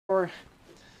Or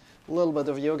a little bit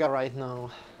of yoga right now.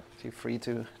 Feel free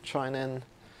to join in.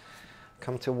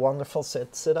 Come to a wonderful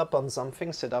sit. Sit up on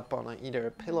something. Sit up on either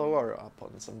a pillow or up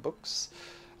on some books.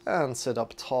 And sit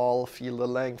up tall. Feel the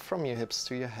length from your hips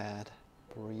to your head.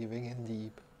 Breathing in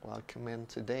deep. Welcome in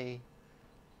today.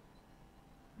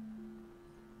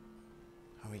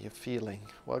 How are you feeling?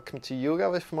 Welcome to Yoga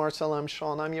with Marcel. I'm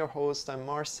Sean. I'm your host. I'm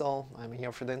Marcel. I'm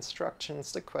here for the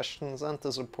instructions, the questions, and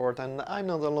the support. And I'm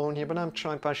not alone here, but I'm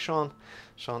joined by Sean.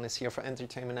 Sean is here for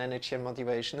entertainment, energy, and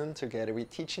motivation. And together we're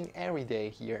teaching every day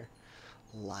here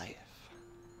live.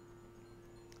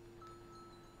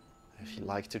 If you'd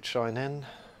like to join in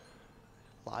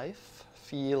live,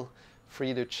 feel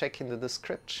free to check in the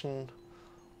description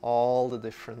all the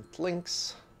different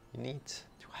links you need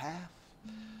to have.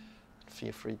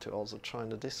 Feel free to also join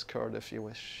the Discord if you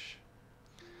wish.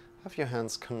 Have your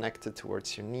hands connected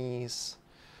towards your knees.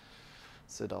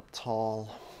 Sit up tall.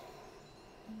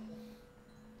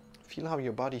 Feel how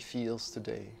your body feels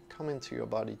today. Come into your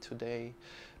body today.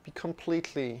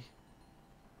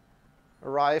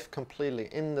 Arrive completely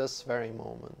in this very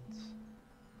moment.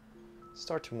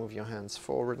 Start to move your hands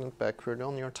forward and backward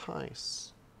on your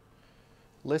thighs.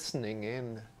 Listening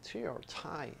in to your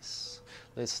thighs,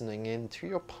 listening into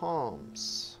your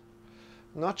palms.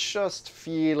 Not just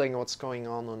feeling what's going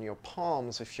on your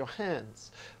palms with your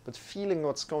hands, but feeling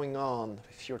what's going on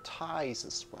with your thighs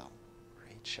as well.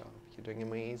 Great job. You're doing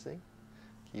amazing.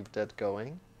 Keep that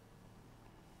going.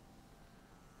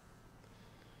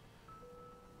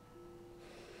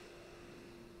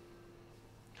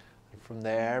 And from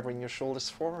there, bring your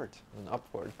shoulders forward and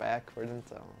upward, backward and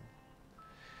down.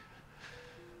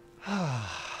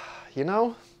 You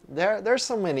know, there's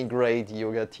so many great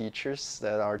yoga teachers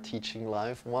that are teaching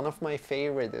live. One of my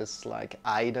favorite is like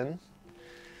Aiden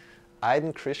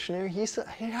Krishner.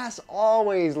 He has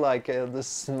always like this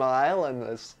smile and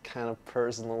this kind of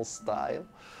personal style.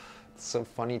 It's so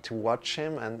funny to watch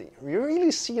him, and you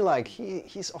really see like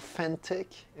he's authentic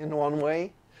in one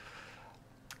way.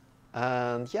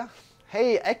 And yeah,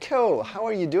 hey Echo, how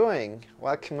are you doing?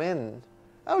 Welcome in.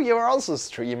 Oh, you're also a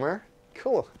streamer.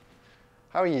 Cool.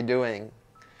 How are you doing?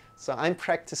 So I'm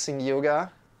practicing yoga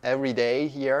every day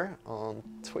here on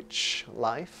Twitch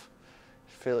live.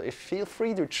 Feel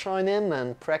free to join in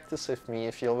and practice with me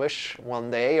if you wish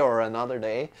one day or another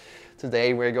day.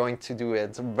 Today we're going to do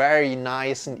it very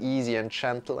nice and easy and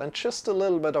gentle and just a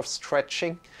little bit of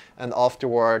stretching. And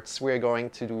afterwards we're going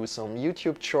to do some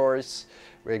YouTube chores.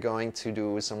 We're going to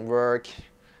do some work.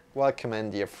 Welcome in,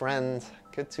 dear friend.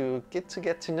 Good to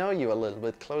get to know you a little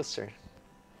bit closer.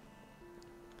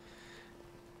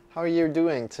 How are you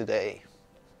doing today?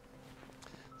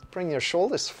 Bring your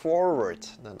shoulders forward,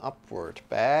 then upward,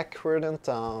 backward and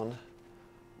down.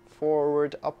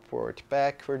 Forward, upward,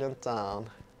 backward and down.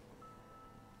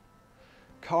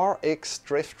 Car X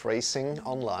Drift Racing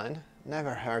online.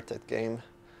 Never heard that game.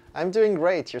 I'm doing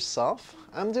great. Yourself?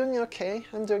 I'm doing okay.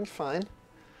 I'm doing fine.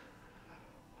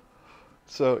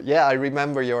 So yeah, I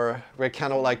remember we're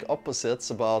kind of like opposites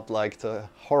about like the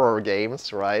horror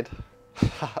games, right?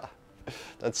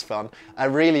 That's fun. I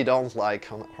really don't like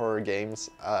horror games.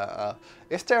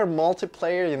 If they're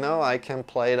multiplayer, you know, I can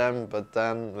play them, but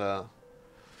then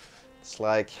it's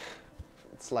like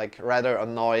rather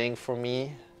annoying for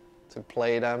me to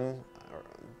play them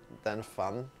than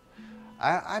fun.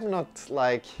 I don't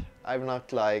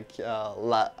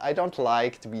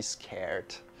like to be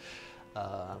scared.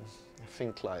 I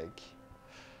think like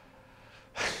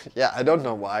yeah, I don't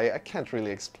know why. I can't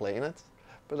really explain it.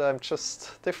 But I'm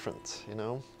just different, you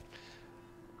know.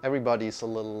 Everybody's a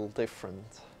little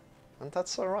different. And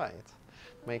that's alright.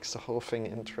 Makes the whole thing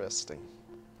interesting.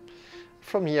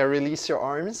 From here, release your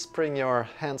arms. Bring your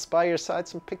hands by your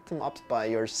sides and pick them up by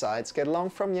your sides. Get along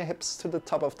from your hips to the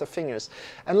top of the fingers.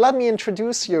 And let me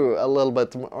introduce you a little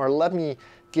bit, or let me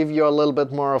give you a little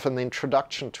bit more of an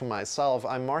introduction to myself.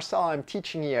 I'm Marcel. I'm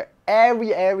teaching here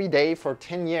every day for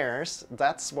 10 years.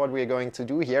 That's what we're going to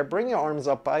do here. Bring your arms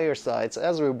up by your sides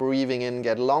as we're breathing in.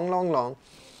 Get long, long, long.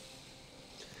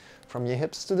 From your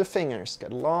hips to the fingers.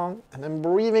 Get long. And then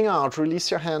breathing out.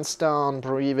 Release your hands down.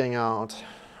 Breathing out.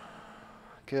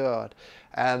 Good.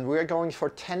 And we're going for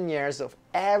 10 years of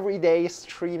everyday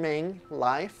streaming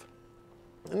live.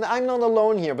 And I'm not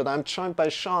alone here, but I'm joined by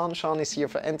Sean. Sean is here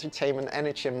for entertainment,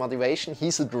 energy, and motivation.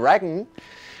 He's a dragon.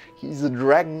 He's a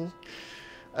dragon.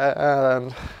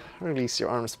 And release your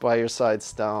arms by your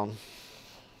sides down.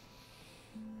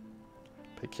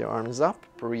 Pick your arms up,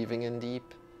 breathing in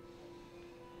deep.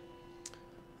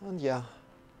 And yeah,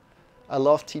 I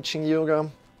love teaching yoga.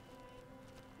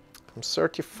 I'm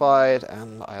certified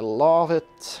and I love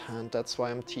it. And that's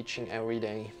why I'm teaching every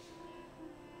day.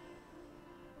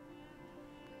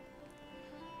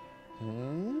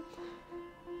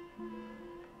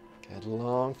 Get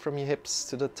long from your hips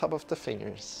to the top of the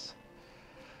fingers.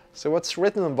 So what's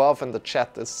written above in the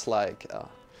chat is like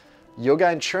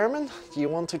yoga in German. Do you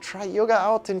want to try yoga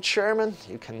out in German?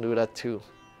 You can do that too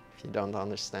if you don't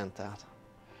understand that.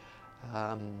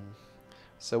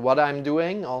 So what I'm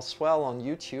doing as well on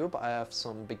YouTube, I have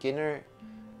some beginner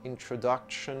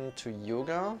introduction to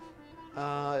yoga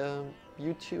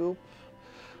YouTube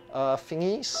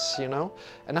thingies, you know,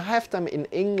 and I have them in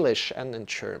English and in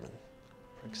German,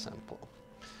 for example.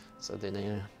 So then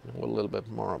you know a little bit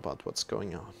more about what's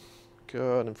going on.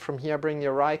 Good, and from here bring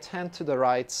your right hand to the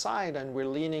right side and we're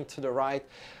leaning to the right,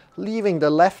 leaving the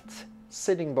left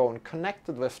sitting bone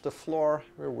connected with the floor,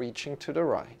 we're reaching to the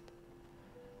right.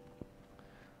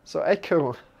 So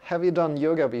Echo, have you done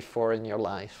yoga before in your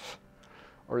life?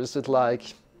 Or is it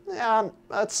like, yeah,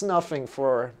 that's nothing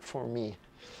for me?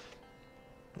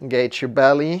 Engage your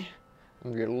belly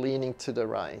and we're leaning to the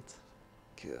right.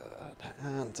 Good,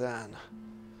 and then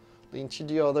lean to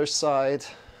the other side.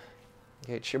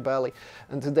 Engage your belly.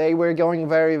 And today we're going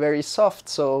very, very soft,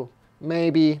 so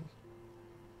maybe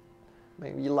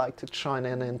you like to join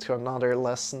in into another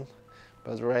lesson.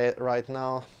 But right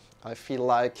now I feel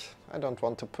like I don't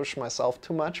want to push myself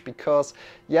too much because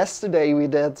yesterday we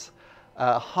did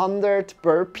 100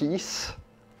 burpees,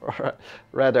 or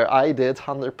rather I did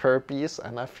 100 burpees,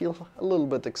 and I feel a little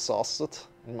bit exhausted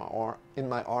in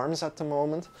my arms at the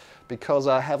moment because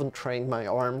I haven't trained my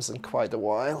arms in quite a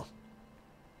while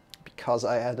because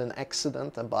I had an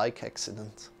accident, a bike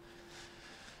accident.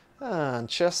 And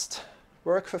just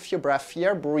work with your breath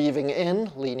here, breathing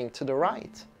in, leaning to the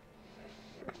right.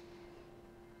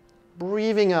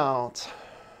 Breathing out,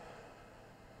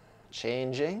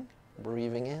 changing,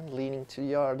 breathing in, leaning to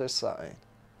the other side.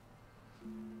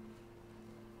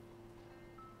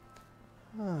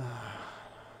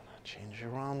 Change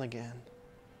around again.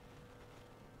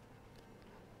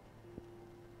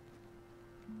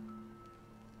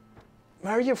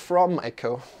 Where are you from,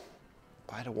 Echo?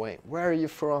 By the way, where are you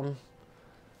from?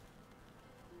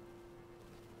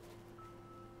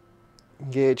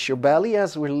 Engage your belly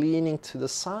as we're leaning to the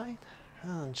side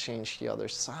and change the other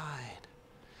side.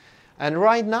 And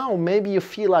right now, maybe you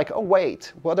feel like, oh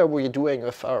wait, what are we doing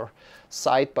with our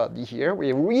side body here?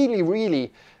 We're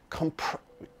really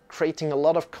creating a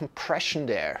lot of compression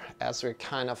there as we're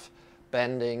kind of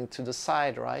bending to the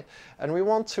side, right? And we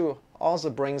want to also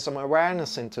bring some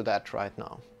awareness into that right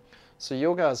now. So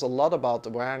yoga is a lot about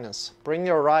awareness. Bring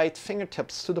your right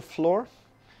fingertips to the floor.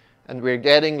 And we're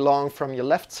getting long from your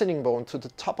left sitting bone to the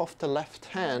top of the left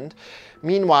hand.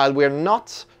 Meanwhile, we're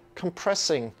not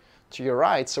compressing to your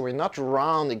right, so we're not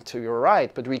rounding to your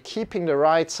right, but we're keeping the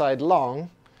right side long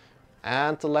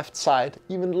and the left side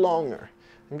even longer.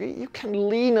 And you can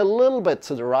lean a little bit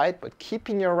to the right, but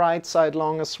keeping your right side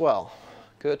long as well.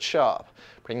 Good job.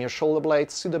 Bring your shoulder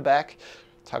blades to the back,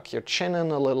 tuck your chin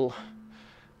in a little,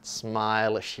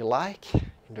 smile if you like.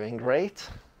 You're doing great.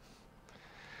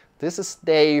 This is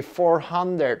day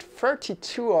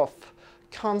 432 of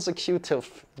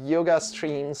consecutive yoga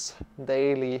streams,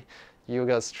 daily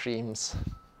yoga streams.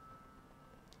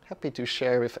 Happy to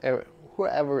share with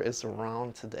whoever is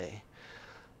around today.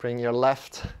 Bring your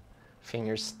left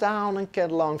fingers down and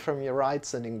get long from your right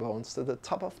sitting bones to the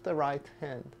top of the right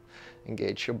hand.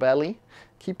 Engage your belly.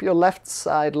 Keep your left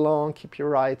side long, keep your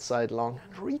right side long.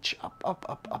 And reach up, up,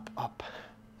 up, up, up.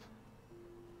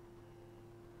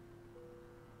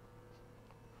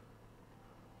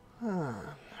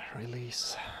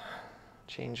 Release.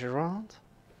 Change around.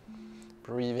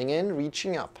 Breathing in,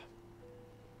 reaching up.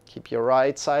 Keep your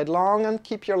right side long and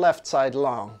keep your left side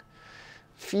long.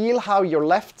 Feel how your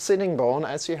left sitting bone,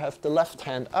 as you have the left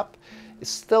hand up, is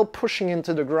still pushing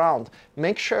into the ground.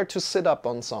 Make sure to sit up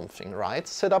on something, right?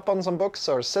 Sit up on some books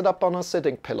or sit up on a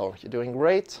sitting pillow. You're doing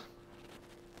great.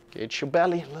 Engage your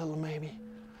belly a little maybe.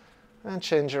 And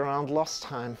change around last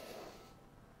time.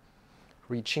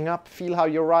 Reaching up, feel how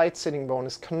your right sitting bone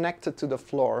is connected to the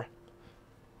floor.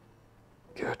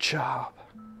 Good job.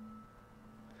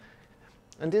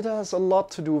 And it has a lot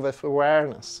to do with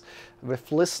awareness,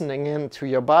 with listening in to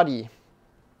your body.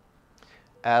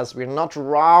 As we're not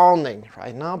rounding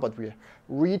right now, but we're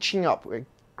reaching up. We're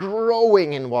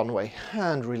growing in one way.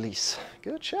 And release.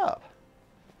 Good job.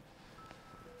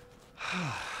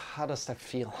 How does that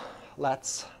feel?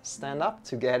 Let's stand up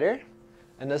together.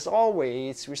 And as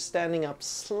always, we're standing up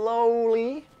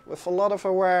slowly with a lot of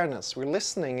awareness. We're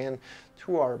listening in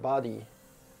to our body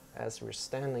as we're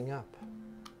standing up.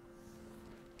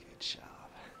 Good job.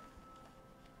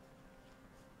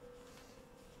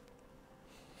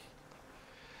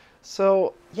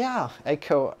 So, yeah,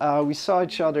 Echo, we saw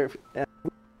each other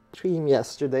stream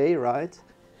yesterday, right?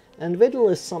 And Whittle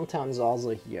is sometimes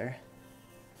also here.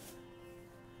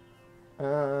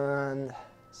 And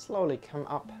slowly come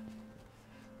up.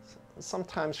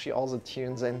 Sometimes she also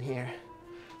tunes in here.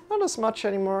 Not as much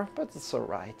anymore, but it's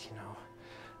alright, you know.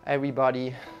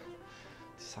 Everybody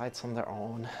decides on their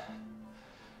own.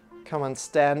 Come and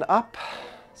stand up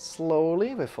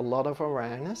slowly with a lot of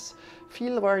awareness.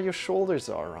 Feel where your shoulders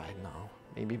are right now.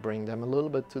 Maybe bring them a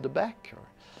little bit to the back, or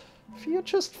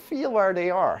just feel where they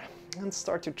are and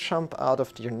start to jump out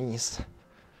of your knees.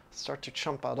 Start to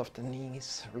jump out of the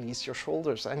knees. Release your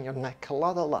shoulders and your neck a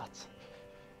lot.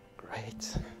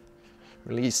 Great.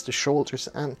 Release the shoulders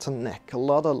and the neck a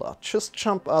lot. Just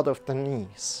jump out of the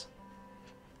knees.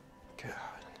 Good.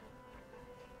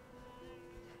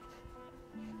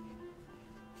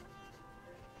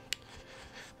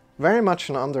 Very much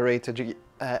an underrated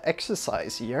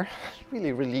exercise here. It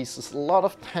really releases a lot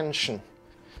of tension.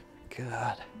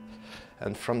 Good.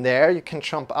 And from there you can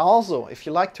jump also. If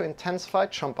you like to intensify,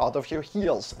 jump out of your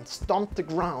heels and stomp the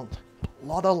ground a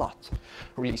lot.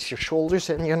 Release your shoulders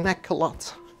and your neck a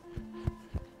lot.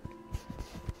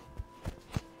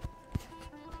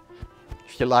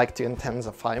 If you like to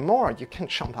intensify more, you can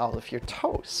jump out of your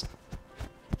toes.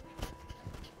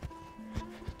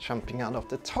 Jumping out of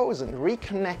the toes and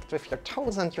reconnect with your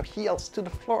toes and your heels to the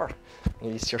floor.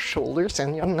 Release your shoulders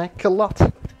and your neck a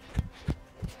lot.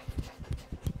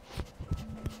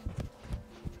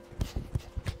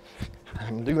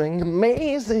 I'm doing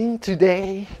amazing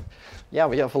today. Yeah,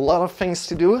 we have a lot of things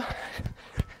to do.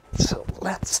 So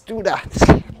let's do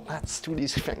that. Let's do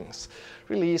these things.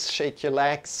 Release, shake your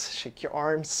legs, shake your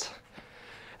arms.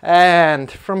 And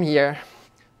from here,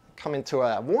 come into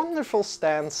a wonderful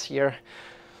stance here.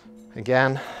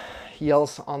 Again,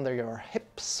 heels under your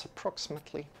hips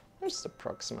approximately. Just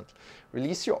approximately.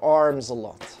 Release your arms a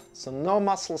lot. So no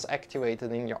muscles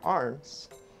activated in your arms.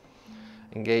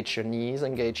 Engage your knees,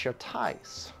 engage your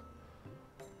thighs.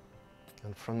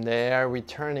 And from there,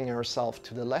 returning ourselves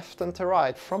to the left and the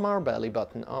right from our belly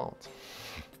button out.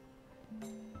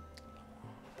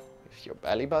 With your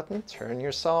belly button, turn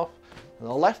yourself to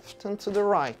the left and to the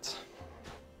right.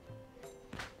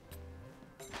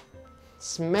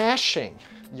 Smashing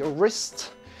your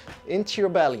wrist into your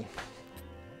belly,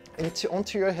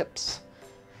 onto your hips.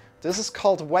 This is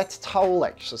called wet towel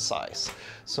exercise.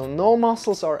 So no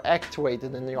muscles are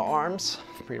activated in your arms.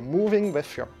 We're moving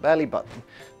with your belly button.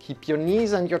 Keep your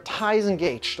knees and your thighs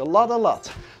engaged a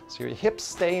lot. So your hips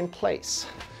stay in place.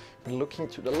 We're looking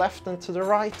to the left and to the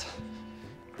right.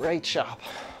 Great job.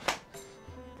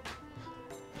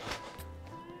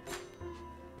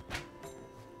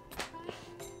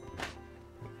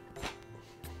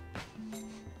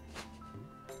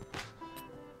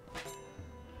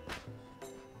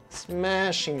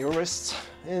 Smashing your wrists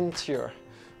onto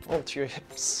your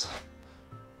hips.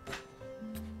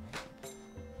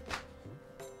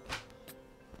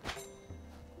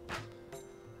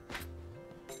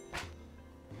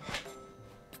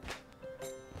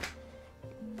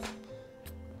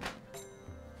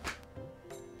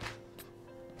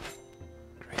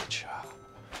 Great job.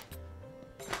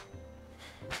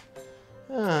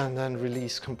 And then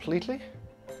release completely.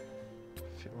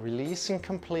 Releasing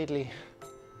completely,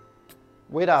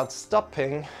 without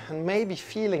stopping and maybe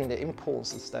feeling the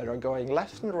impulses that are going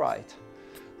left and right.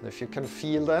 And if you can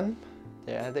feel them,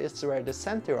 that is where the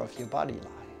center of your body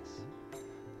lies.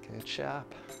 Good job.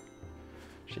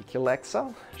 Shake your legs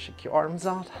out, shake your arms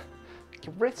out, shake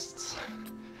your wrists.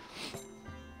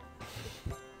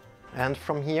 And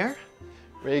from here,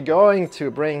 we're going to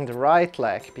bring the right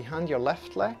leg behind your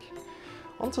left leg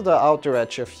onto the outer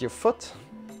edge of your foot.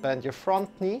 Bend your front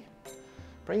knee.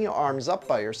 Bring your arms up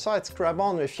by your sides, grab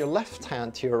on with your left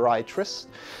hand to your right wrist,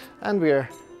 and we're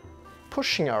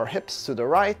pushing our hips to the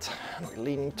right and we're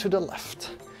leaning to the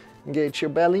left. Engage your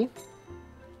belly.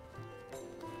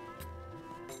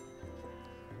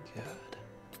 Good.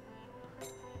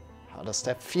 How does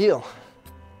that feel?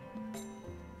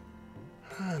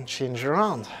 And change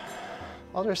around.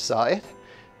 Other side.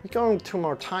 We're going 2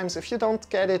 more times. If you don't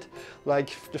get it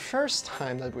like the first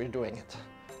time that we're doing it,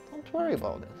 don't worry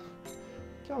about it.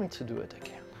 Going to do it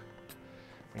again.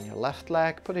 Bring your left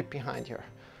leg, put it behind your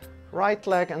right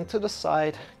leg and to the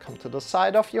side. Come to the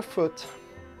side of your foot.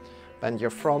 Bend your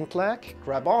front leg,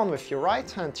 grab on with your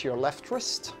right hand to your left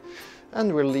wrist,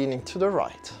 and we're leaning to the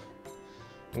right.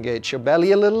 Engage your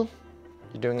belly a little.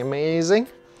 You're doing amazing.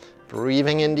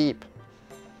 Breathing in deep.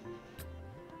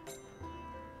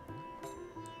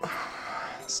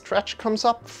 Stretch comes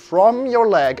up from your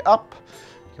leg up,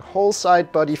 your whole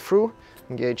side body through.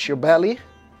 Engage your belly.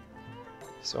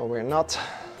 So we're not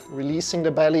releasing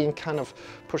the belly and kind of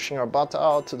pushing our butt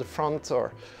out to the front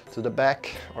or to the back,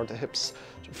 or the hips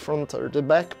to the front or the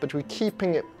back, but we're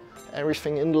keeping it,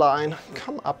 everything in line.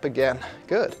 Come up again.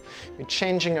 Good. We're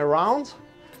changing around,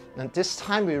 and this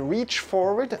time we reach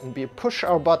forward and we push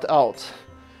our butt out.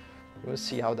 We'll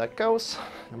see how that goes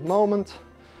in a moment.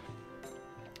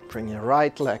 Bring your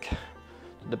right leg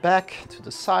to the back, to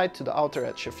the side, to the outer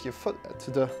edge of your foot,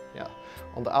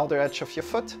 on the outer edge of your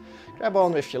foot. Grab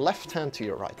on with your left hand to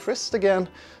your right wrist again,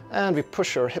 and we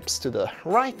push our hips to the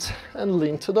right and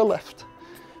lean to the left.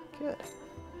 Good.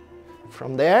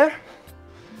 From there,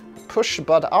 push the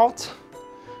butt out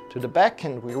to the back,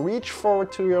 and we reach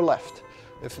forward to your left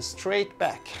with a straight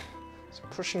back. So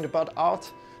pushing the butt out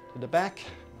to the back,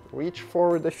 reach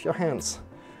forward with your hands.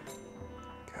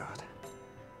 Good.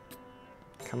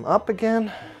 Come up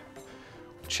again,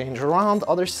 change around,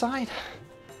 other side.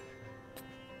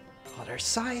 Other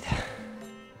side.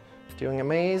 Doing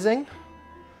amazing.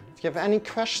 If you have any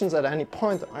questions at any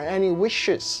point or any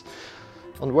wishes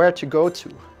on where to go to,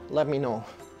 let me know.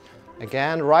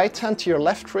 Again, right hand to your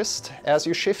left wrist as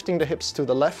you're shifting the hips to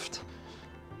the left.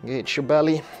 Engage your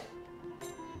belly.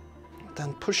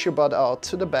 Then push your butt out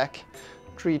to the back.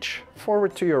 Reach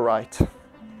forward to your right.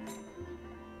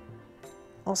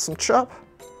 Awesome job.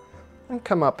 And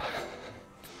come up.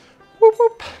 Whoop,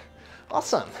 whoop.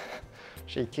 Awesome.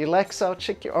 Shake your legs out,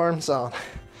 shake your arms out.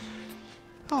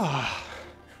 Oh.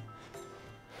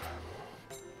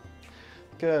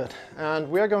 Good. And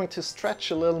we're going to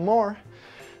stretch a little more.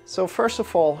 So first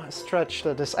of all, a stretch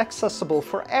that is accessible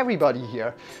for everybody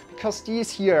here, because these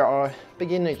here are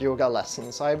beginner yoga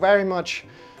lessons. I very much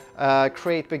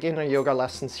create beginner yoga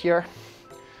lessons here.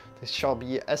 This shall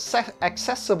be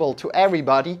accessible to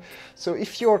everybody. So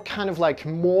if you're kind of like a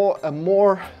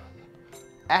more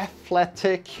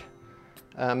athletic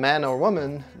man or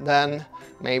woman, then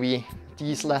maybe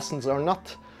these lessons are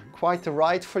not quite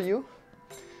right for you.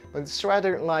 But it's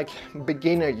rather like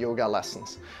beginner yoga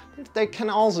lessons. They can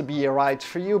also be right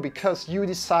for you because you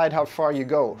decide how far you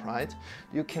go, right?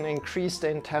 You can increase the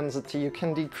intensity, you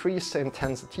can decrease the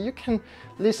intensity, you can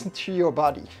listen to your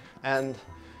body and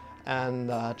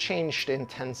change the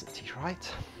intensity,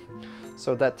 right?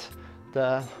 So that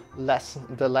the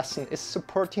lesson is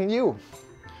supporting you,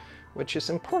 which is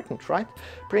important, right?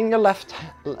 Bring your left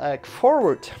leg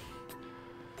forward,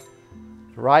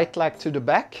 right leg to the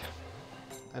back,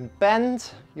 and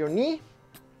bend your knee.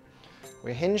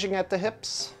 We're hinging at the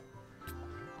hips.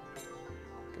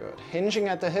 Good. Hinging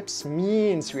at the hips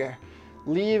means we're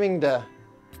leaving the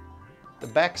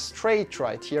back straight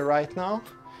right here, right now.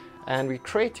 And we're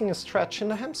creating a stretch in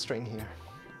the hamstring here.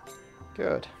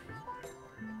 Good.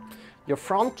 Your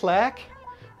front leg,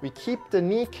 we keep the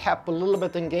kneecap a little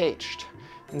bit engaged.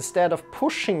 Instead of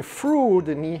pushing through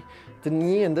the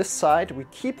knee in this side, we're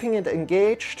keeping it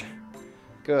engaged.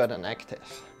 Good and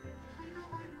active.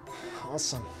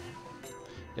 Awesome.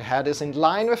 Your head is in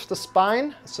line with the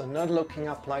spine, so not looking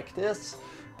up like this,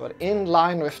 but in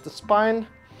line with the spine,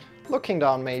 looking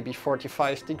down maybe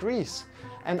 45 degrees.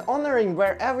 And honoring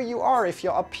wherever you are. If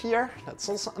you're up here, that's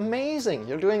also amazing.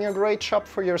 You're doing a great job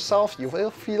for yourself. You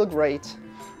will feel great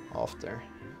after.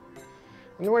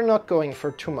 And we're not going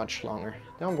for too much longer.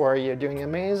 Don't worry, you're doing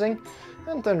amazing.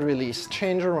 And then release,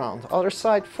 change around. Other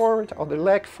side forward, other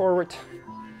leg forward.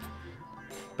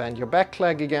 Bend your back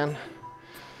leg again.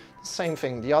 Same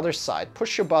thing, the other side.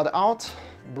 Push your butt out,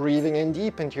 breathing in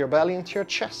deep into your belly, into your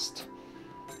chest.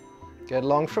 Get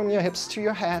long from your hips to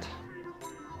your head.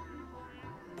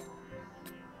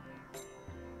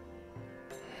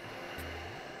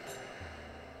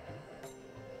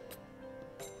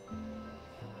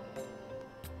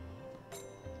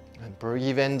 And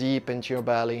breathe in deep into your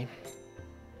belly,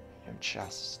 your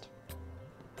chest.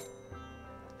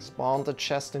 Expand the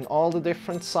chest in all the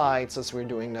different sides as we're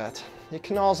doing that. You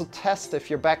can also test if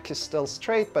your back is still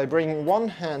straight by bringing one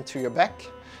hand to your back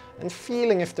and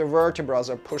feeling if the vertebrae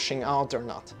are pushing out or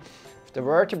not. If the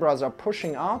vertebrae are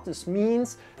pushing out, this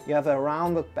means you have a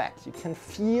rounded back. You can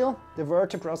feel the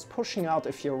vertebrae pushing out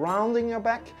if you're rounding your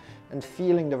back and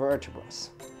feeling the vertebrae.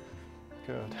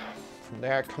 Good. From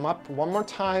there, come up one more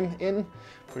time, in,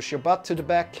 push your butt to the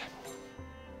back,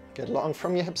 get long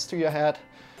from your hips to your head,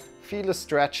 feel a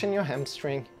stretch in your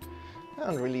hamstring,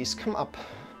 and release, come up.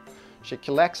 Shake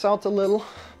your legs out a little.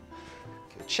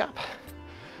 Good job.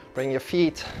 Bring your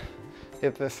feet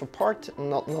hip width apart.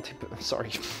 Not hip, sorry.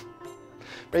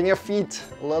 Bring your feet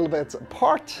a little bit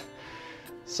apart.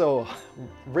 So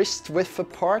wrist width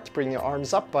apart. Bring your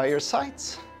arms up by your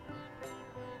sides.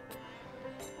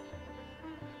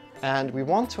 And we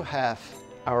want to have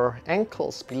our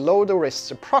ankles below the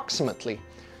wrists approximately.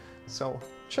 So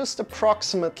just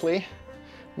approximately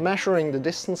measuring the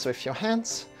distance with your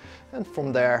hands, and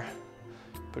from there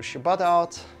push your butt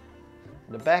out,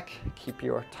 the back, keep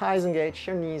your thighs engaged,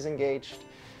 your knees engaged,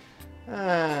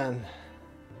 and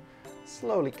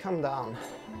slowly come down.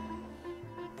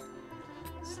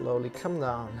 Slowly come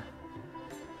down.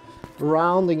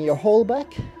 Rounding your whole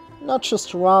back, not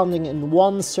just rounding in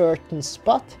one certain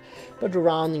spot, but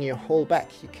rounding your whole back.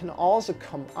 You can also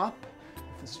come up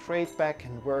with a straight back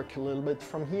and work a little bit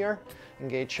from here.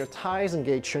 Engage your thighs,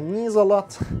 engage your knees a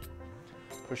lot.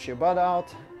 Push your butt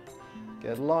out.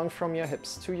 Get long from your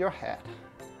hips to your head.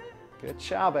 Good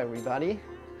job, everybody.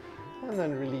 And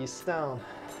then release down.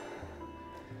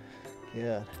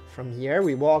 Good. From here,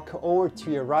 we walk over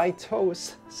to your right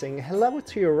toes, saying hello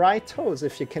to your right toes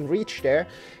if you can reach there.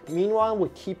 Meanwhile, we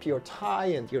keep your thigh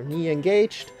and your knee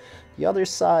engaged. The other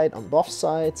side on both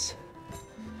sides.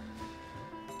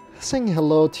 Saying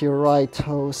hello to your right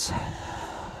toes.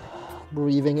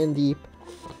 Breathing in deep.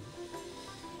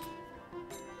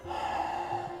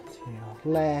 To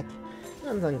your leg.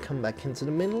 And then come back into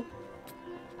the middle.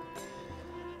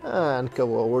 And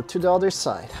go over to the other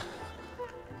side.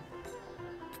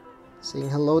 Saying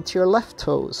hello to your left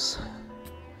toes.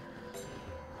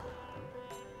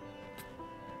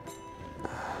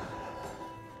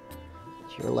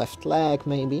 To your left leg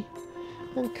maybe.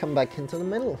 And come back into the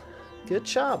middle. Good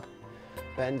job.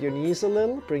 Bend your knees a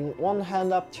little. Bring one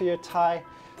hand up to your thigh.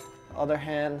 Other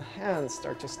hand. And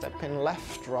start to step in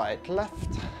left, right,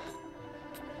 left.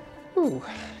 Ooh,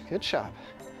 good job.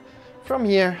 From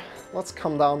here, let's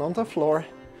come down on the floor.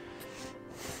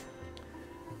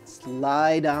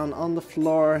 Lie down on the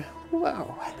floor.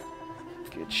 Wow,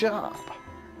 good job.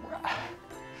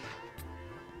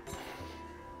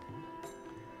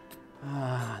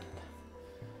 And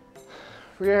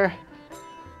we're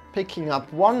picking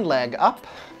up one leg up,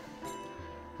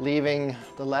 leaving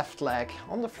the left leg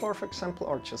on the floor, for example,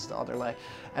 or just the other leg,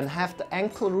 and have the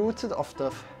ankle rooted of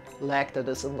the leg that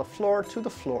is on the floor to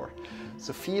the floor.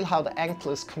 So feel how the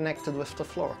ankle is connected with the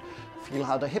floor. Feel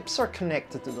how the hips are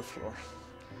connected to the floor.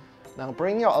 Now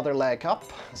bring your other leg up,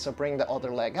 so bring the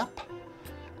other leg up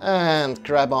and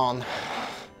grab on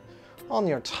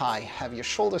your thigh. Have your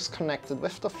shoulders connected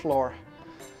with the floor,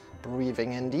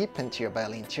 breathing in deep into your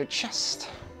belly, into your chest.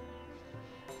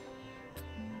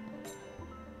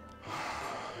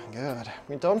 Good.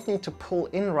 We don't need to pull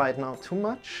in right now too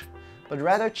much, but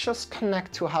rather just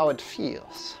connect to how it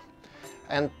feels.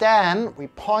 And then we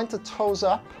point the toes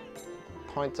up,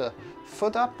 point the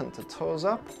foot up and the toes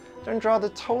up. Then draw the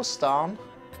toes down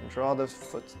and draw the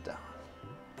foot down.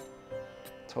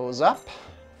 Toes up,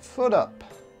 foot up.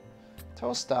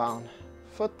 Toes down,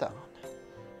 foot down.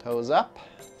 Toes up,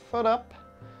 foot up.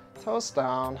 Toes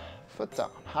down, foot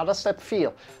down. How does that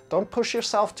feel? Don't push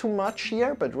yourself too much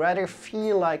here, but rather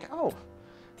feel like, oh,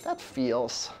 that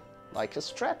feels like a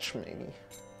stretch maybe.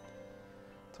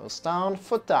 Toes down,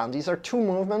 foot down. These are two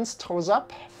movements, toes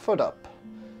up, foot up.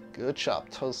 Good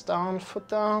job. Toes down, foot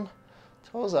down.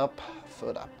 Toes up,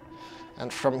 foot up.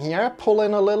 And from here, pull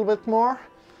in a little bit more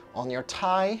on your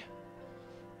thigh.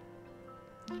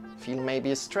 Feel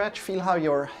maybe a stretch. Feel how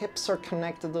your hips are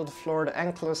connected to the floor, the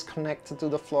ankle is connected to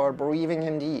the floor, breathing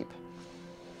in deep.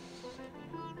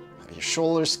 Have your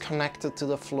shoulders connected to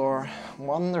the floor.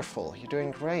 Wonderful, you're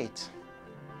doing great.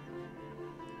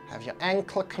 Have your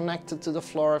ankle connected to the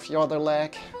floor of your other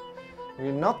leg.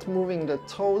 You're not moving the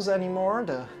toes anymore,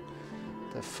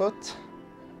 the foot.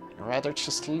 Rather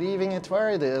just leaving it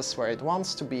where it is, where it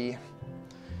wants to be.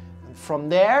 And from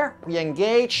there, we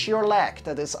engage your leg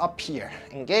that is up here.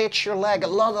 Engage your leg a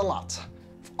lot.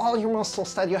 All your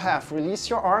muscles that you have.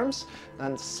 Release your arms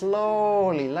and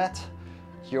slowly let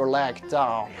your leg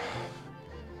down.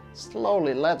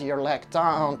 Slowly let your leg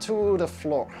down to the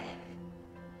floor.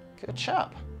 Good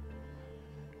job.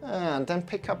 And then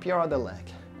pick up your other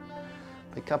leg.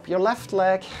 Pick up your left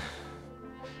leg.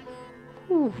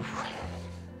 Ooh.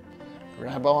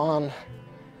 Grab on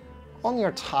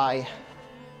your thigh.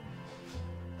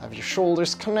 Have your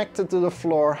shoulders connected to the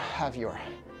floor. Have your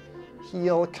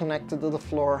heel connected to the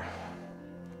floor.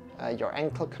 Your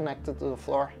ankle connected to the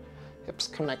floor. Hips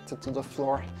connected to the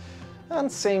floor.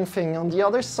 And same thing on the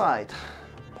other side.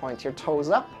 Point your toes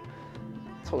up.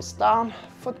 Toes down,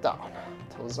 foot down.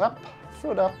 Toes up,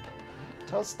 foot up.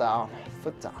 Toes down,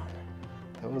 foot down.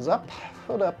 Toes up,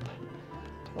 foot up.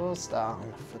 Toes down,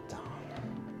 foot down.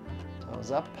 Toes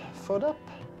up, foot up,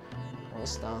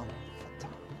 toes down, foot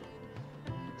down.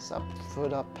 Toes up,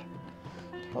 foot up,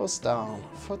 toes down,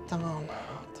 foot down.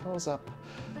 Toes up,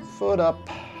 foot up,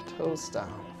 toes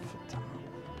down, foot down.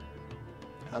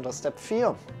 How does that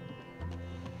feel?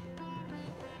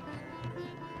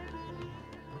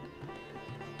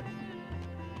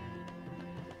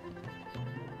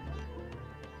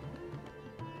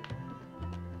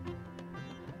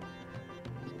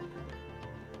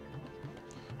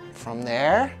 From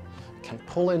there, you can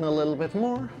pull in a little bit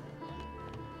more.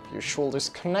 Your shoulders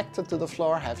connected to the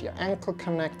floor, have your ankle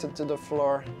connected to the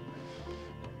floor.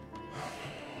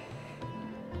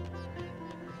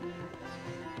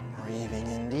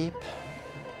 Breathing in deep.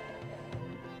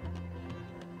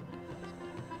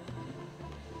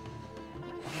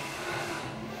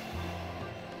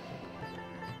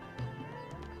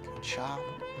 Good job.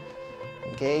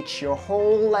 Engage your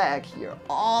whole leg here,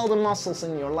 all the muscles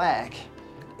in your leg.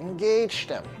 Engage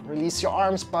them. Release your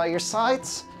arms by your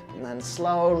sides, and then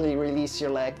slowly release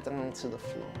your leg down to the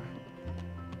floor.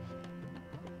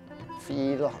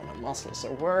 Feel how the muscles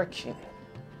are working.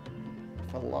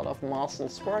 A lot of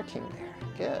muscles working there.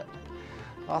 Good.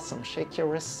 Awesome. Shake your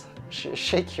wrists,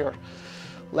 shake your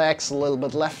legs a little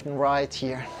bit left and right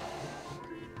here.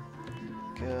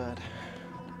 Good.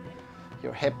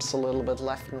 Your hips a little bit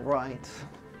left and right.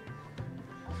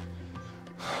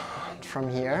 And from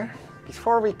here,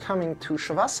 before we come into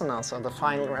Shavasana, so the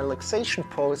final relaxation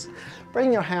pose,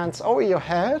 bring your hands over your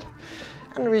head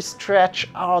and we stretch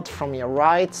out from your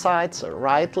right side, so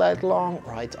right leg long,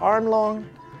 right arm long,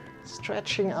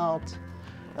 stretching out,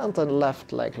 and then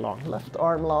left leg long, left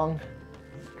arm long,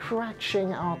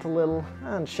 stretching out a little,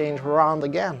 and change around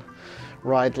again.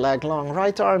 Right leg long,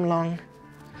 right arm long,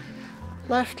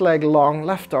 left leg long,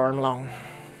 left arm long.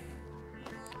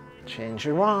 Change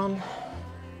around.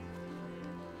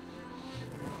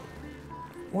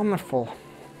 Wonderful.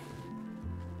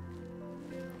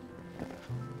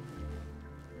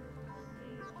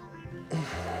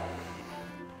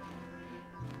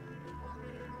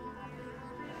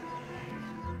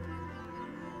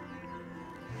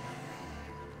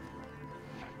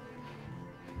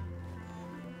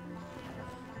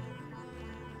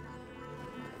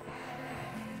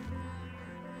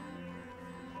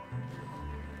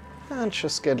 And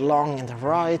just get long in the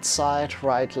right side,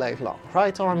 right leg long,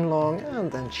 right arm long,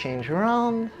 and then change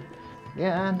around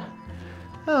again,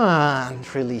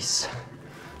 and release.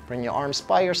 Bring your arms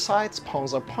by your sides,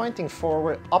 palms are pointing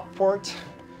forward, upward,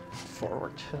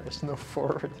 forward, there's no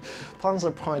forward. Palms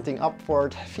are pointing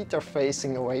upward, feet are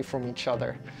facing away from each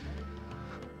other.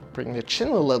 Bring the chin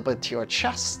a little bit to your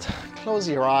chest, close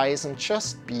your eyes and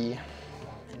just be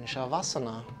in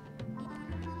Shavasana.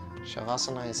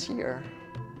 Shavasana is here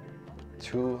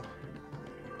to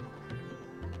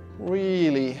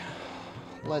really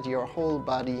let your whole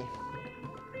body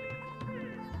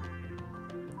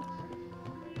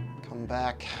come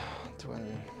back to a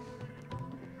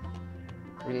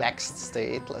relaxed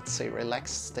state, let's say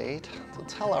relaxed state, to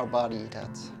tell our body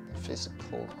that the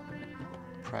physical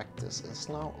practice is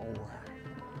now over.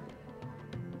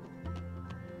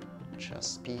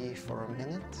 Just be for a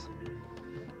minute.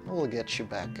 We'll get you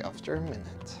back after a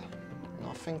minute.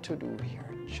 Nothing to do here,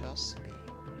 just be.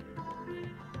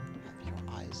 Have your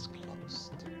eyes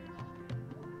closed.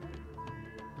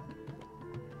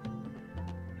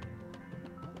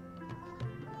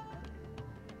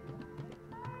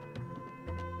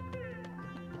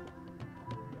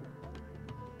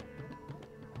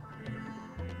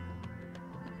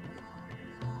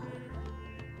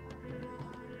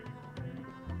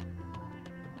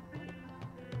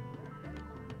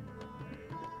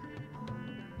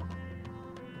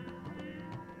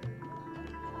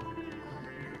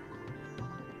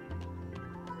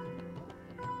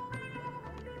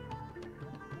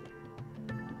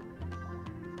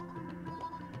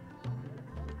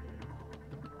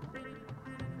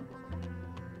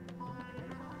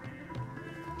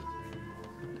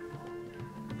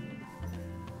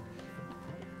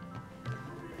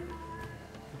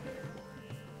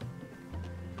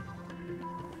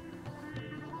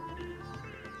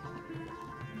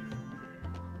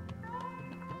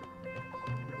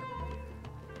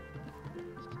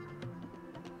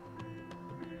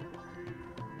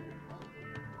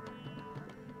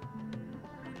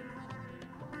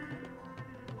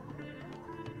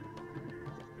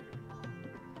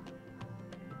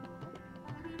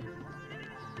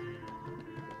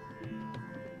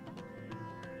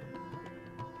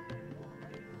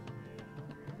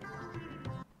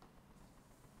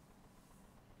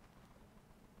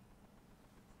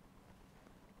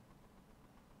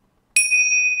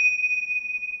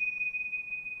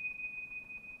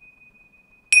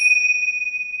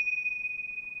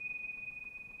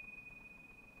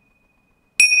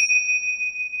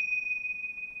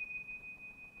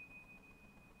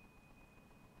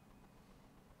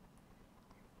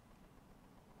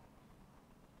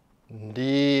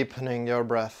 Deepening your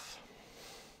breath.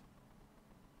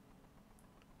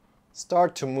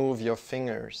 Start to move your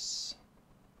fingers.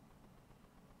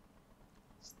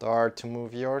 Start to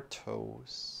move your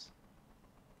toes.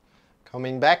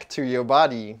 Coming back to your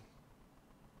body.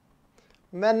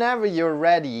 Whenever you're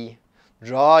ready,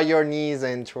 draw your knees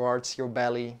in towards your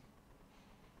belly.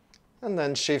 And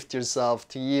then shift yourself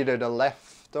to either the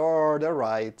left or the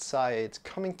right side,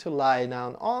 coming to lie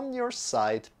down on your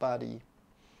side body.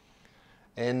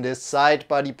 In this side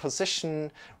body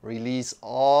position, release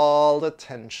all the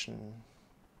tension.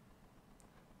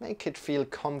 Make it feel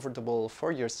comfortable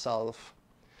for yourself.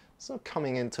 So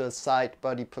coming into a side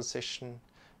body position,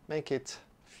 make it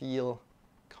feel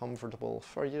comfortable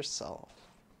for yourself.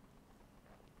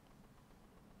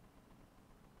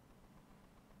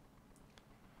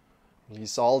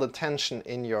 Release all the tension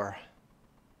in your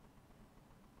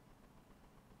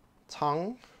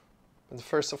tongue. And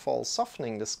first of all,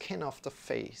 softening the skin of the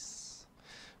face.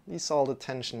 Release all the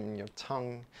tension in your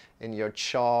tongue, in your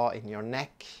jaw, in your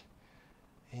neck,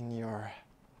 in your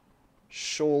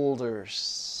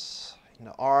shoulders, in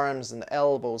the arms, in the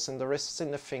elbows, in the wrists,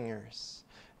 in the fingers,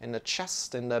 in the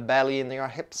chest, in the belly, in your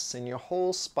hips, in your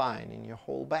whole spine, in your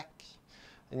whole back,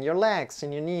 in your legs,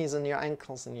 in your knees, in your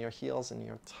ankles, in your heels, in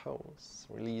your toes.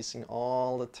 Releasing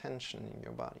all the tension in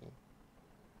your body.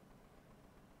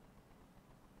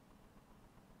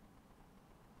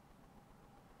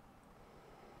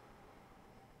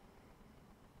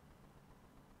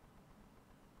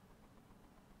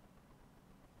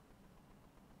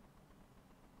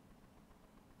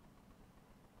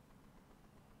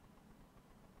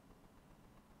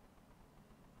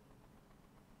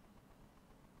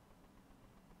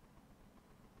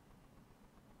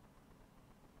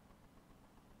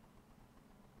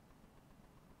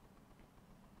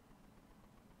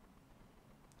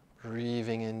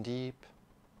 Breathing in deep,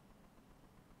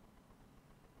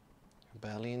 your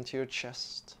belly into your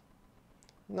chest,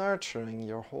 nurturing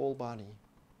your whole body.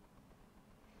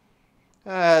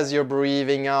 As you're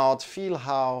breathing out, feel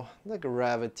how the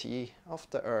gravity of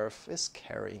the earth is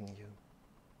carrying you.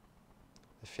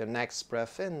 With your next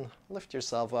breath in, lift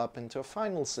yourself up into a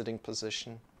final sitting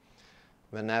position.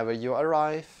 Whenever you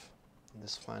arrive in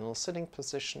this final sitting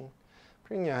position,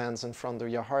 bring your hands in front of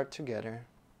your heart together.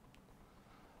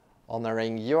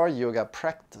 Honoring your yoga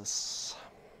practice.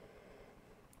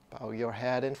 Bow your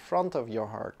head in front of your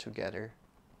heart together.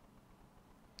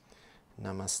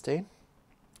 Namaste.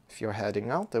 If you're heading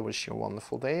out, I wish you a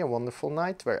wonderful day, a wonderful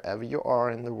night, wherever you are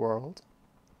in the world.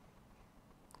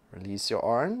 Release your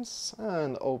arms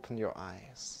and open your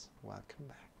eyes. Welcome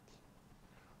back.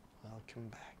 Welcome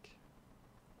back.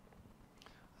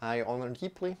 I honor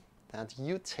deeply that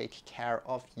you take care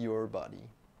of your body.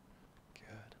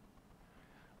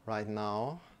 Right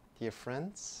now, dear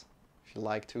friends, if you'd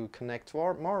like to connect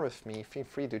more with me, feel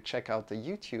free to check out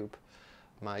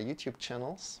my YouTube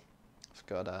channels. I've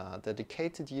got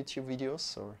dedicated YouTube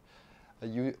videos or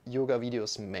yoga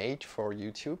videos made for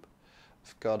YouTube.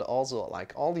 I've got also,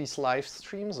 like, all these live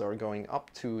streams are going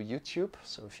up to YouTube,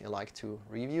 so if you like to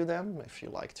review them, if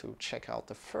you like to check out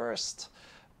the first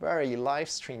very live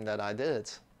stream that I did,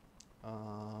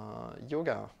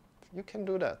 yoga, you can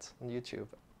do that on YouTube.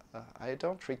 I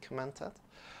don't recommend that,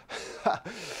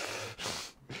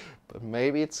 but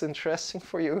maybe it's interesting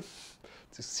for you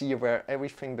to see where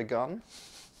everything began.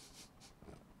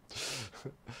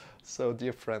 So,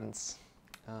 dear friends,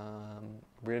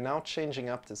 we're now changing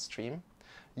up the stream.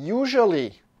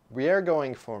 Usually we are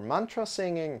going for mantra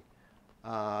singing,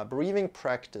 breathing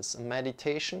practice and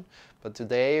meditation, but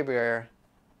today we're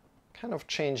kind of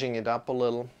changing it up a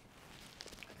little,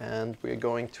 and we're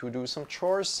going to do some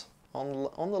chores on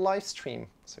the live stream.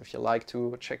 So if you like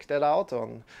to check that out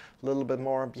on a little bit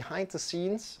more behind the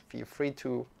scenes, feel free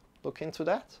to look into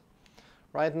that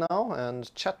right now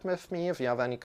and chat with me if you have any